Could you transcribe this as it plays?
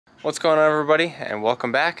What's going on, everybody, and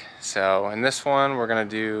welcome back. So in this one we're gonna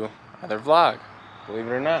do another vlog, believe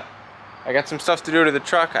it or not. I got some stuff to do to the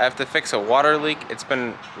truck. I have to fix a water leak. It's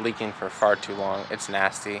been leaking for far too long. It's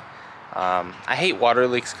nasty. I hate water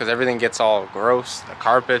leaks because everything gets all gross, the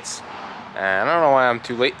carpets, and I don't know why I'm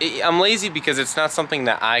too late. I'm lazy because it's not something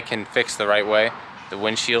that I can fix the right way. The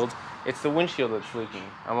windshield, it's the windshield that's leaking.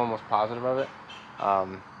 I'm almost positive of it.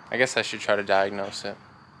 I guess I should try to diagnose it.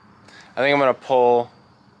 I think I'm gonna pull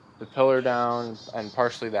the pillar down and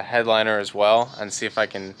partially the headliner as well, and see if I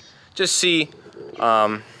can just see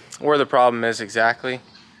where the problem is exactly.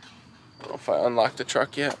 I don't know if I unlocked the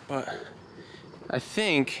truck yet, but I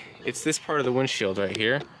think it's this part of the windshield right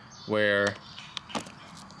here where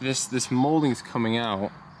this molding's coming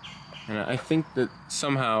out, and I think that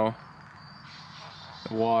somehow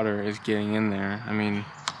the water is getting in there. I mean,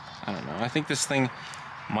 I don't know. I think this thing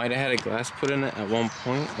might have had a glass put in it at one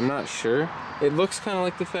point. I'm not sure. It looks kind of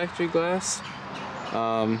like the factory glass,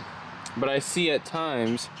 but I see at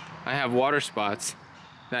times I have water spots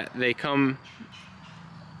that they come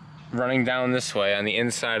running down this way on the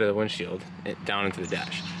inside of the windshield down into the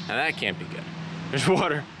dash. Now that can't be good. There's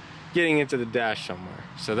water getting into the dash somewhere,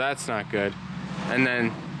 so that's not good. And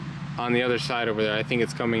then on the other side over there, I think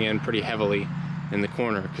it's coming in pretty heavily in the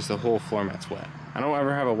corner because the whole floor mat's wet. I don't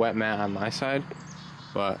ever have a wet mat on my side,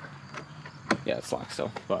 but yeah, it's locked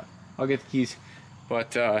still, but I'll get the keys.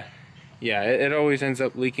 But yeah, it always ends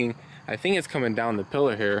up leaking. I think it's coming down the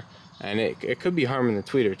pillar here, and it could be harming the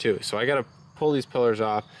tweeter too. So I gotta pull these pillars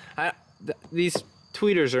off. These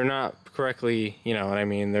tweeters are not correctly, you know what I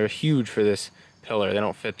mean, they're huge for this pillar. They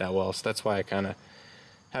don't fit that well, so that's why I kind of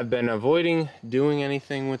have been avoiding doing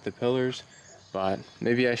anything with the pillars. But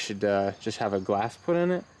maybe I should just have a glass put in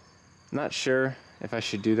it. Not sure if I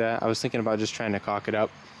should do that. I was thinking about just trying to caulk it up.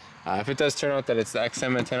 If it does turn out that it's the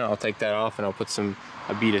XM antenna, I'll take that off and I'll put a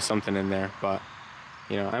bead of something in there. But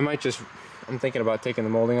you know, I'm thinking about taking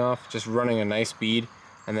the molding off, just running a nice bead,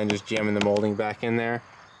 and then just jamming the molding back in there,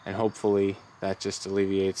 and hopefully that just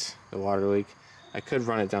alleviates the water leak. I could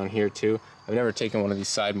run it down here too. I've never taken one of these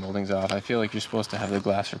side moldings off. I feel like you're supposed to have the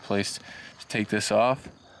glass replaced to take this off.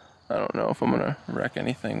 I don't know if I'm gonna wreck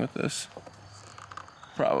anything with this.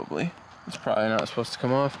 Probably. It's probably not supposed to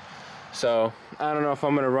come off. So I don't know if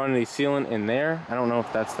I'm gonna run any sealant in there. I don't know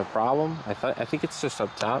if that's the problem. I think it's just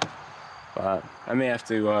up top, but I may have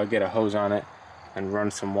to get a hose on it and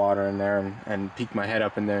run some water in there and peek my head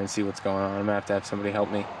up in there and see what's going on. I'm gonna have somebody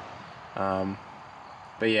help me.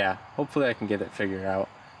 But yeah, hopefully I can get it figured out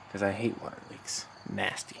because I hate water leaks.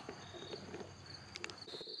 Nasty.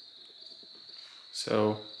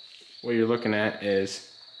 So what you're looking at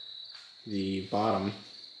is the bottom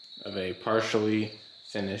of a partially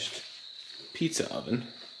finished pizza oven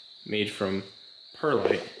made from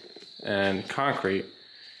perlite and concrete,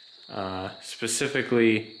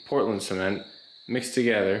 specifically Portland cement mixed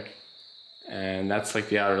together, and that's like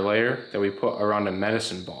the outer layer that we put around a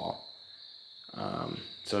medicine ball.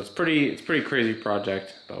 So it's pretty crazy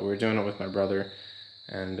project, but we're doing it with my brother,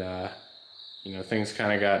 and you know, things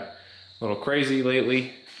kind of got a little crazy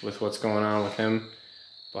lately with what's going on with him,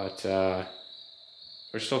 but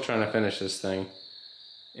we're still trying to finish this thing,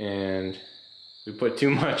 and we put too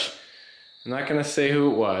much. I'm not gonna say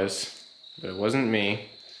who it was, but it wasn't me.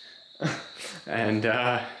 And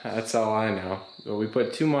that's all I know. But we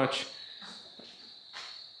put too much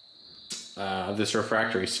of this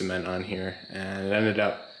refractory cement on here, and it ended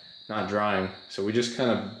up not drying. So we just kind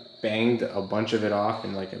of banged a bunch of it off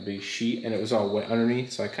in like a big sheet, and it was all wet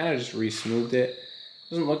underneath. So I kind of just re-smoothed it.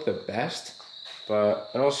 Doesn't look the best, but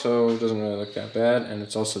it also doesn't really look that bad, and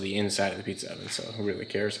it's also the inside of the pizza oven, so who really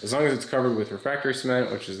cares? As long as it's covered with refractory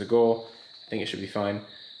cement, which is the goal, I think it should be fine.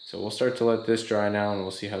 So we'll start to let this dry now, and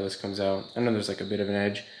we'll see how this comes out. I know there's like a bit of an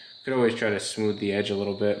edge. Could always try to smooth the edge a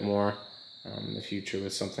little bit more in the future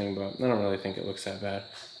with something, but I don't really think it looks that bad.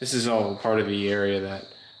 This is all part of the area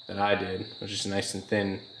that I did, which is nice and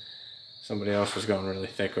thin. Somebody else was going really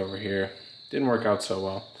thick over here. Didn't work out so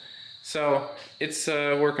well. So it's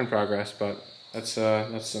a work in progress, but that's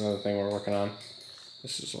another thing we're working on.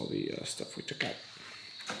 This is all the stuff we took out.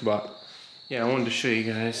 But yeah, I wanted to show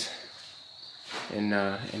you guys in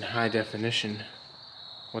high definition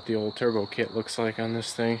what the old turbo kit looks like on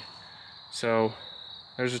this thing. So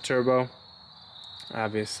there's a turbo,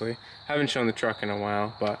 obviously. Haven't shown the truck in a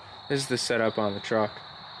while, but this is the setup on the truck.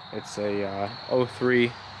 It's a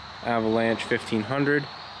 03 Avalanche 1500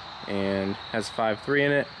 and has 5.3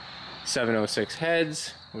 in it, 706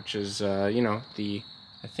 heads, which is you know, the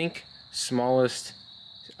I think smallest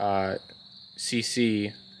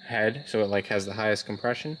CC head, so it like has the highest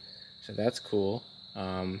compression, so that's cool.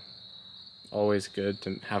 always good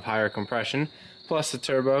to have higher compression, plus the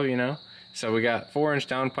turbo, you know. So we got 4-inch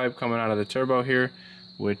downpipe coming out of the turbo here,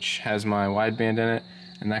 which has my wideband in it,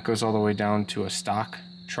 and that goes all the way down to a stock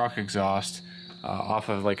truck exhaust off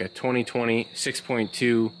of like a 2020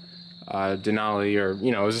 6.2 Denali, or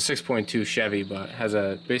you know, it was a 6.2 Chevy, but has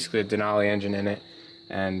basically a Denali engine in it,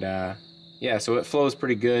 and yeah, so it flows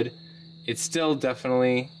pretty good. It still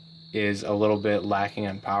definitely is a little bit lacking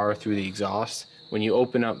on power through the exhaust. When you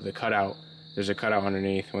open up the cutout, there's a cutout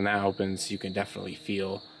underneath. When that opens, you can definitely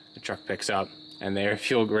feel the truck picks up, and the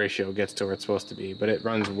air-fuel ratio gets to where it's supposed to be. But it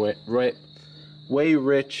runs way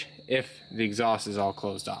rich if the exhaust is all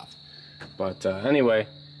closed off. But anyway,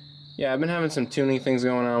 yeah, I've been having some tuning things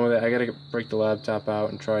going on with it. I gotta break the laptop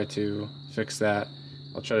out and try to fix that.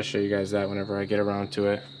 I'll try to show you guys that whenever I get around to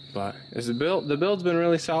it. But the build's been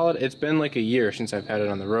really solid. It's been like a year since I've had it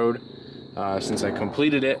on the road, since I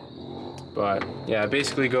completed it. But yeah, it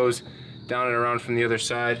basically goes down and around from the other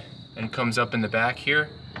side and comes up in the back here,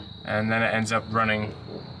 and then it ends up running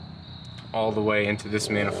all the way into this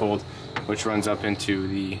manifold, which runs up into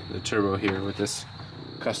the turbo here with this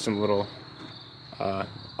custom little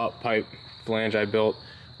up pipe flange I built.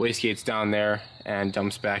 Wastegate's down there and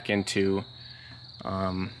dumps back into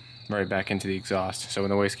right back into the exhaust. So when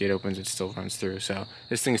the wastegate opens, it still runs through. So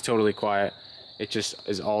this thing's totally quiet. It just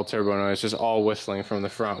is all turbo noise, just all whistling from the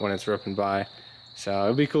front when it's ripping by. So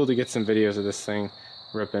it'd be cool to get some videos of this thing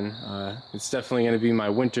ripping. It's definitely going to be my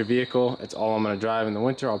winter vehicle. It's all I'm going to drive in the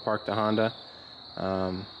winter. I'll park the Honda.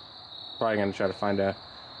 Probably going to try to find a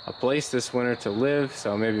place this winter to live.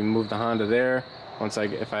 So maybe move the Honda there once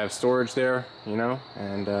if I have storage there, you know,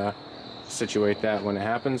 and situate that when it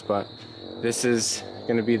happens. But this is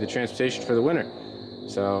going to be the transportation for the winter.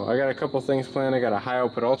 So I got a couple things planned. I got a high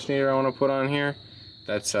output alternator I want to put on here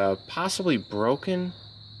that's possibly broken,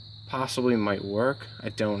 possibly might work. I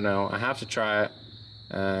don't know. I have to try it,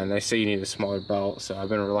 and they say you need a smaller belt, so I've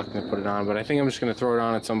been reluctant to put it on, but I think I'm just going to throw it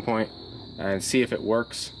on at some point and see if it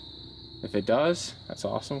works. If it does, that's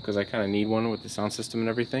awesome, because I kind of need one with the sound system and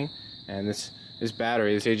everything. And this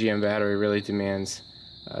battery, this AGM battery, really demands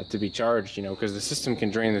to be charged, you know, because the system can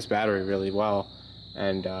drain this battery really well.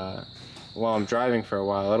 And while I'm driving for a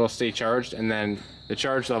while, it'll stay charged, and then the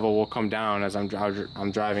charge level will come down as I'm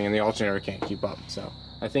driving, and the alternator can't keep up. So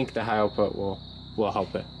I think the high output will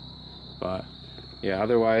help it. But yeah,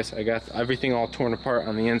 otherwise I got everything all torn apart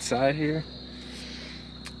on the inside here.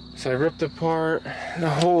 So I ripped apart the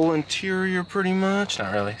whole interior pretty much.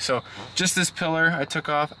 Not really. So just this pillar I took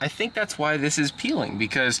off. I think that's why this is peeling,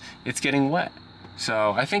 because it's getting wet.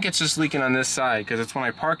 So I think it's just leaking on this side, because it's when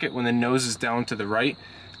I park it, when the nose is down to the right,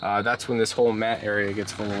 that's when this whole mat area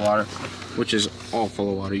gets full of water, which is all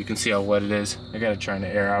full of water. You can see how wet it is. I got it trying to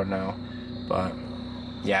air out now, but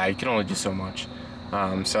yeah, you can only do so much.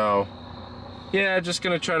 So yeah, just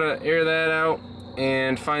gonna try to air that out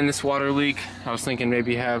and find this water leak. I was thinking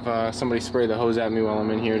maybe have somebody spray the hose at me while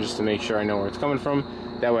I'm in here, just to make sure I know where it's coming from.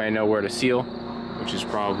 That way I know where to seal, which is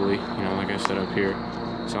probably, you know, like I said up here.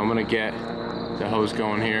 So I'm gonna get the hose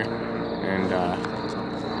going here, and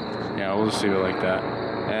yeah, we'll just leave it like that,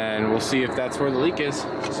 and we'll see if that's where the leak is.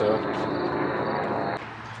 So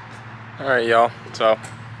all right, y'all, so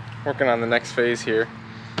working on the next phase here.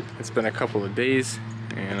 It's been a couple of days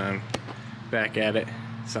and I'm back at it.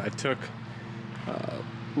 So I took a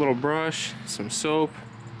little brush, some soap,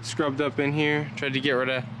 scrubbed up in here, tried to get rid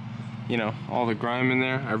of, you know, all the grime in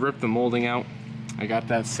there. I ripped the molding out. I got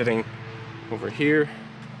that sitting over here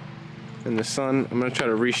in the sun. I'm gonna try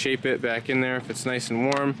to reshape it back in there if it's nice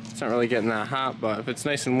and warm. It's not really getting that hot, but if it's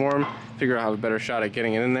nice and warm, figure out how a better shot at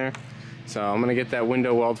getting it in there. So I'm gonna get that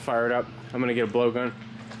window weld fired up. I'm gonna get a blowgun,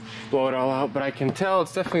 blow it all out, but I can tell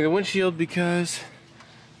it's definitely the windshield because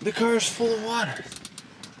the car's full of water.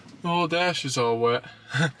 The whole dash is all wet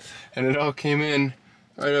and it all came in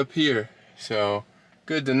right up here. So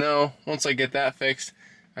good to know. Once I get that fixed,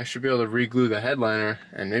 I should be able to re-glue the headliner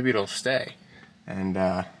and maybe it'll stay, and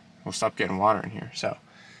we'll stop getting water in here. So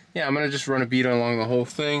yeah, I'm gonna just run a bead along the whole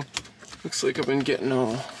thing. Looks like I've been getting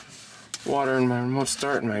all water in my remote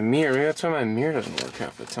start and my mirror. Maybe that's why my mirror doesn't work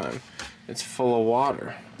half the time. It's full of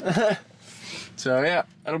water. So yeah,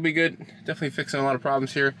 that'll be good. Definitely fixing a lot of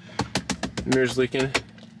problems here. The mirror's leaking.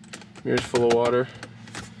 Mirror's full of water.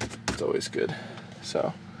 It's always good.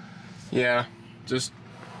 So yeah, just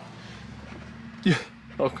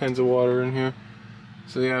all kinds of water in here.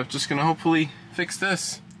 So yeah, I'm just gonna hopefully fix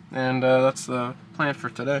this, and that's the plan for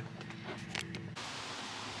today.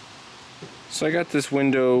 So I got this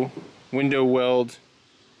window weld.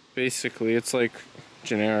 Basically, it's like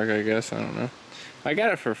generic, I guess. I don't know. I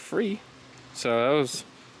got it for free, so that was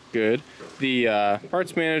good. The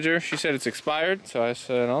parts manager, she said it's expired, so I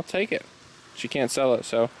said I'll take it. She can't sell it,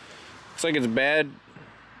 so looks like it's bad.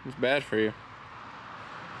 It's bad for you.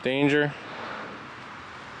 Danger.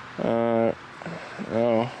 Oh.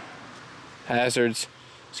 Hazards,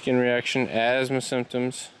 skin reaction, asthma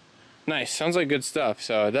symptoms. Nice, sounds like good stuff.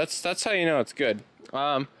 So that's how you know it's good.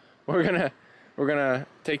 We're gonna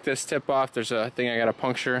take this tip off. There's a thing I gotta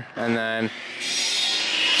puncture, and then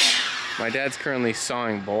my dad's currently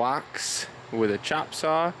sawing blocks with a chop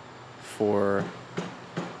saw for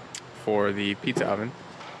the pizza oven.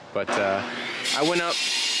 But I went up,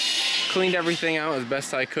 cleaned everything out as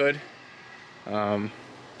best I could.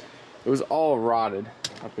 It was all rotted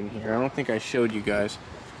up in here. I don't think I showed you guys.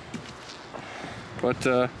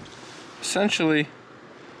 But essentially,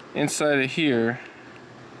 inside of here,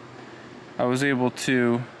 I was able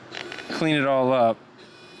to clean it all up.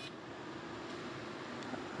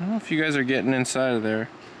 I don't know if you guys are getting inside of there.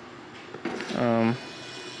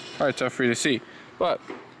 Probably tough for you to see. But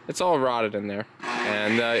it's all rotted in there.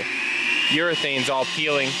 And urethane's all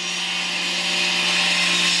peeling.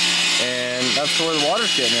 And that's where the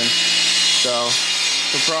water's getting in. So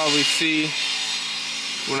you'll probably see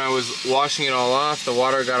when I was washing it all off, the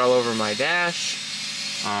water got all over my dash.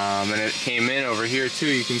 And it came in over here too.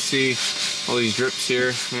 You can see all these drips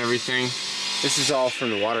here and everything. This is all from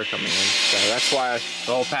the water coming in. So that's why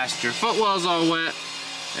the whole passenger footwell's all wet.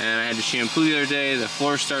 And I had to shampoo the other day. The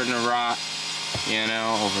floor's starting to rot. You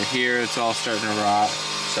know, over here it's all starting to rot.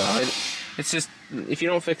 So it's just, if you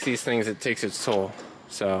don't fix these things, it takes its toll.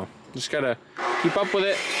 So just gotta keep up with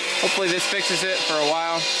it. Hopefully this fixes it for a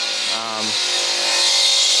while.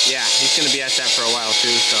 Yeah, he's gonna be at that for a while too.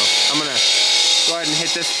 So I'm gonna go ahead and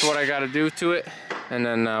hit this with what I gotta do to it, and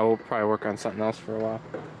then we'll probably work on something else for a while.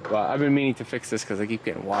 But I've been meaning to fix this because I keep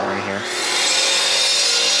getting water in here.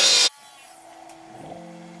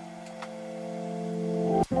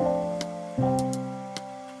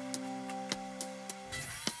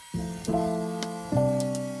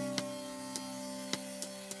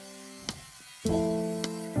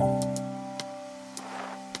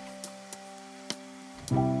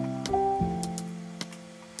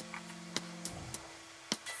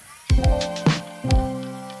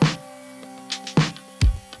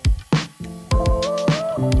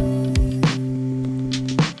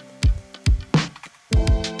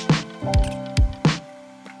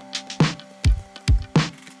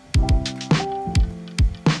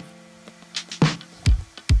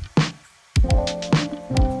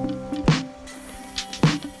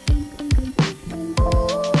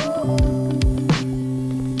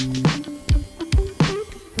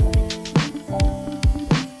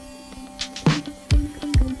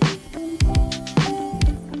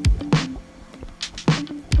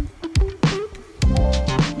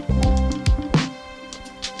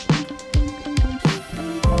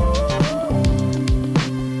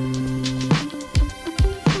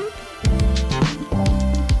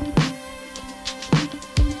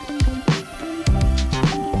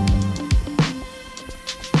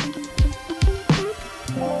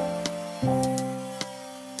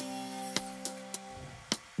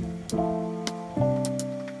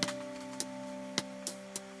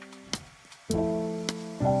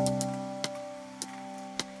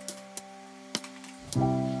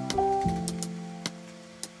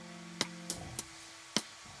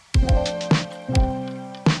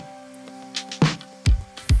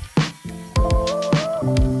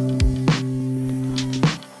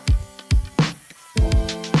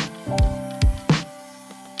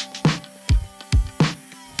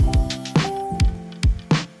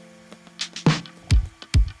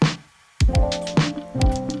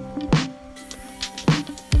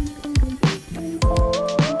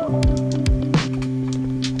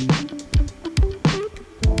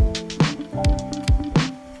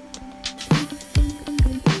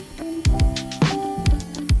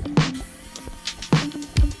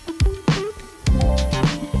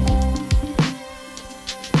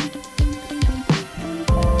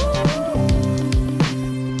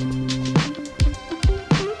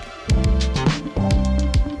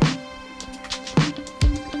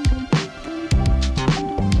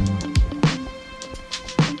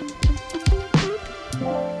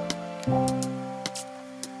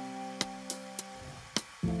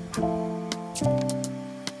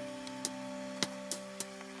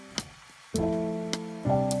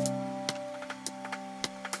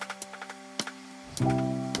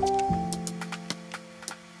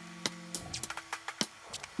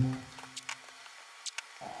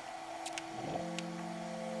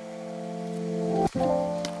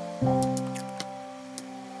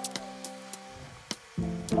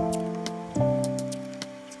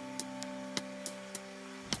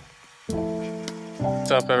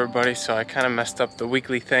 What's up, everybody? So I kind of messed up the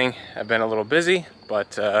weekly thing. I've been a little busy,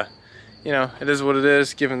 but you know, it is what it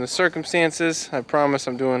is given the circumstances. I promise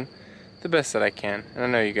I'm doing the best that I can, and I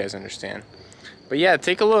know you guys understand. But yeah,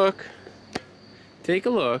 take a look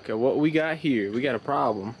at what we got here. We got a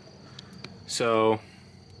problem. So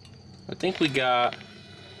I think we got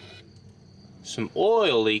some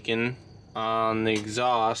oil leaking on the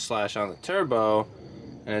exhaust slash on the turbo,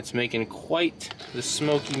 and it's making quite the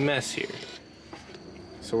smoky mess here.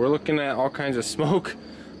 So we're looking at all kinds of smoke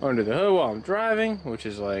under the hood while I'm driving, which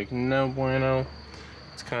is like no bueno.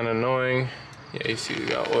 It's kind of annoying. Yeah, you see we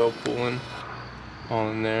got oil pooling all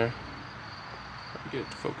in there. Get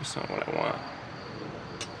to focus on what I want.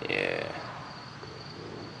 Yeah.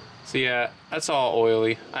 So yeah, that's all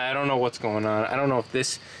oily. I don't know what's going on. I don't know if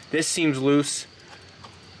this seems loose,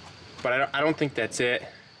 but I don't think that's it.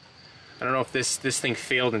 I don't know if this thing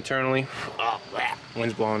failed internally. Oh,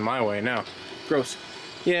 wind's blowing my way now. Gross.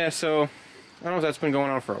 Yeah, so I don't know if that's been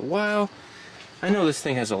going on for a while. I know this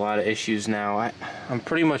thing has a lot of issues now. I'm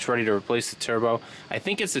pretty much ready to replace the turbo. I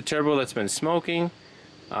think it's the turbo that's been smoking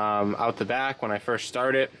out the back when I first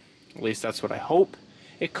start it. At least that's what I hope.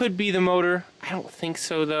 It could be the motor. I don't think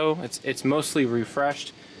so though. It's mostly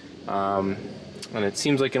refreshed. And it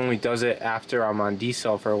seems like it only does it after I'm on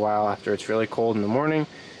D-cell for a while, after it's really cold in the morning.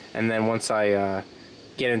 And then once I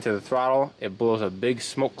get into the throttle, it blows a big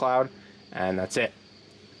smoke cloud, and that's it.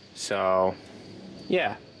 So,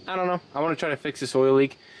 yeah, I don't know. I want to try to fix this oil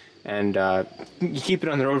leak and keep it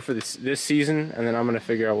on the road for this season, and then I'm going to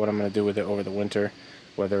figure out what I'm going to do with it over the winter,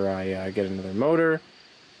 whether I get another motor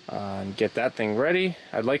and get that thing ready.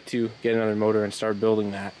 I'd like to get another motor and start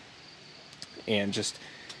building that, and just,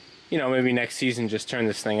 you know, maybe next season just turn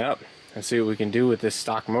this thing up and see what we can do with this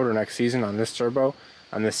stock motor next season on this turbo.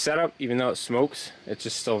 On this setup, even though it smokes, it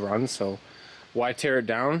just still runs, so why tear it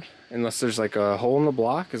down unless there's like a hole in the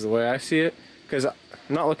block, is the way I see it. Because I'm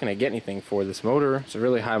not looking to get anything for this motor. It's a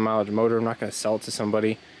really high mileage motor. I'm not going to sell it to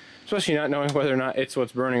somebody, especially not knowing whether or not it's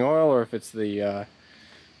what's burning oil or if it's the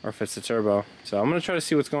turbo. So I'm going to try to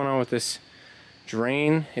see what's going on with this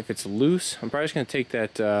drain. If it's loose, I'm probably just going to take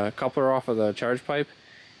that coupler off of the charge pipe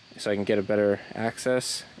so I can get a better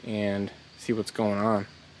access and see what's going on.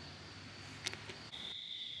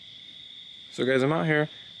 So guys, I'm out here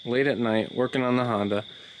late at night working on the Honda.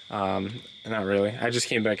 Not really. I just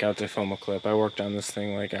came back out to film a clip. I worked on this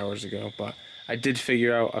thing like hours ago, but I did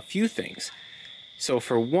figure out a few things. So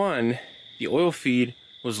for one, the oil feed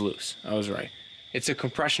was loose. I was right. It's a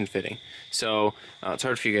compression fitting. So it's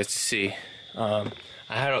hard for you guys to see. I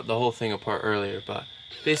had the whole thing apart earlier, but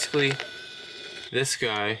basically this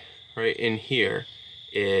guy right in here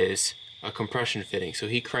is a compression fitting. So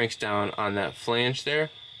he cranks down on that flange there,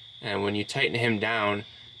 and when you tighten him down,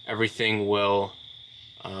 everything will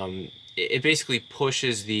it basically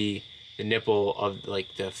pushes the nipple of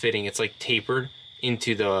like the fitting. It's like tapered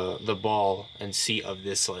into the ball and seat of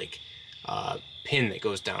this like pin that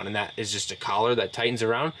goes down, and that is just a collar that tightens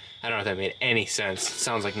around. I don't know if that made any sense. It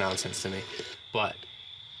sounds like nonsense to me, but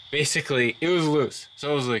basically it was loose,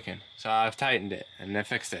 so it was leaking. So I've tightened it and I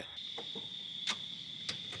fixed it.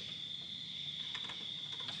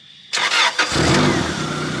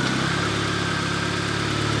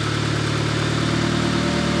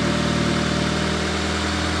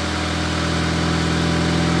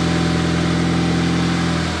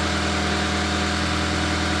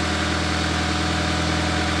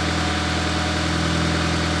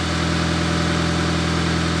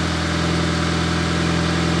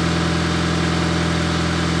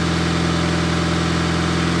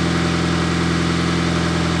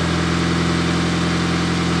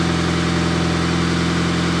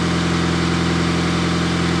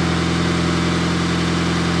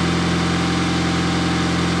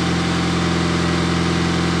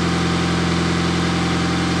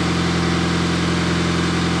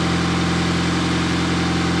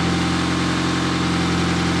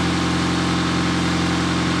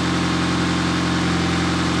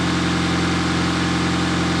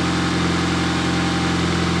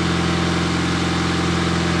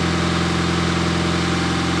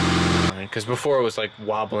 Because before it was like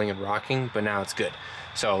wobbling and rocking, but now it's good.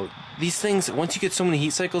 So these things, once you get so many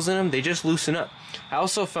heat cycles in them, they just loosen up. I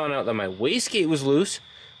also found out that my wastegate was loose,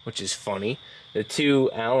 which is funny. The two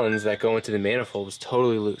Allens that go into the manifold was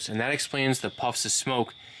totally loose, and that explains the puffs of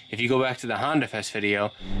smoke. If you go back to the Honda Fest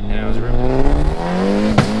video, and I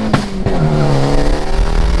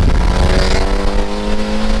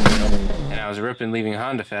was ripping leaving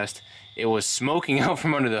Honda Fest, it was smoking out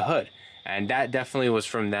from under the hood. And that definitely was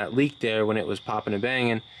from that leak there when it was popping and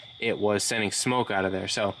banging. It was sending smoke out of there.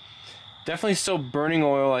 So Definitely still burning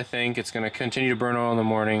oil, I think. It's going to continue to burn oil in the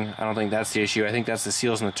morning. I don't think that's the issue. I think that's the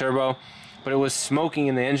seals in the turbo. But it was smoking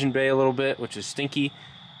in the engine bay a little bit, which is stinky.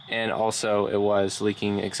 And also it was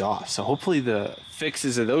leaking exhaust. So hopefully the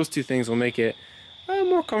fixes of those two things will make it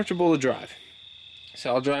more comfortable to drive.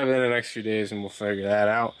 So I'll drive it in the next few days and we'll figure that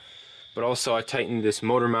out. But also I tightened this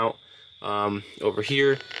motor mount over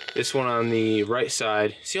here. This one on the right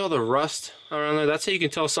side. See all the rust around there? That's how you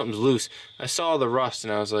can tell something's loose. I saw the rust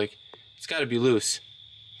and I was like, it's got to be loose,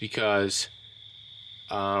 because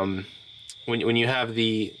when you have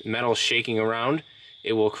the metal shaking around,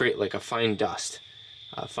 it will create like a fine dust,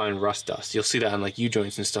 fine rust dust. You'll see that on like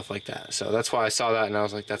U-joints and stuff like that. So that's why I saw that and I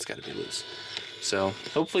was like, that's got to be loose. So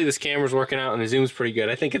hopefully this camera's working out and the zoom's pretty good.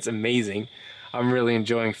 I think it's amazing. I'm really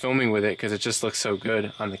enjoying filming with it because it just looks so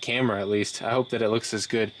good on the camera, at least. I hope that it looks as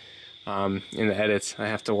good in the edits. I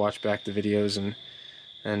have to watch back the videos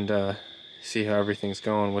and see how everything's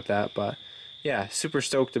going with that. But yeah, super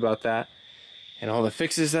stoked about that and all the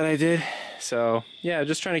fixes that I did. So yeah,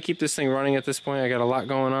 just trying to keep this thing running at this point. I got a lot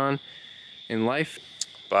going on in life.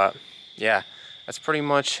 But yeah, that's pretty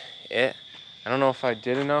much it. I don't know if I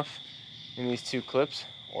did enough in these 2 clips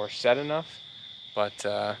or said enough, but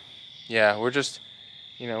yeah, we're just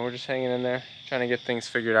hanging in there, trying to get things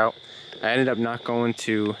figured out. I ended up not going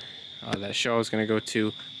to that show I was going to go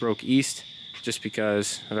to, Broke East, just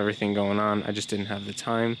because of everything going on. I just didn't have the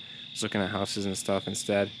time. I was looking at houses and stuff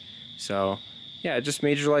instead. So yeah, just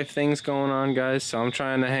major life things going on, guys. So I'm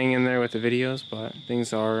trying to hang in there with the videos, but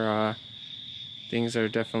things are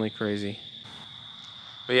definitely crazy.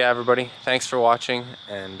 But yeah, everybody, thanks for watching,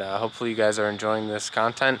 and hopefully you guys are enjoying this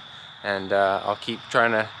content, and I'll keep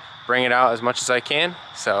trying to bring it out as much as I can.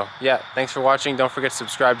 So yeah, thanks for watching. Don't forget to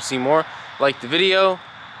subscribe to see more. Like the video.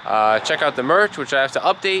 Check out the merch, which I have to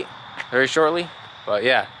update very shortly. But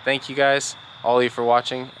yeah, thank you guys, all of you, for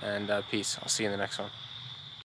watching, and peace. I'll see you in the next one.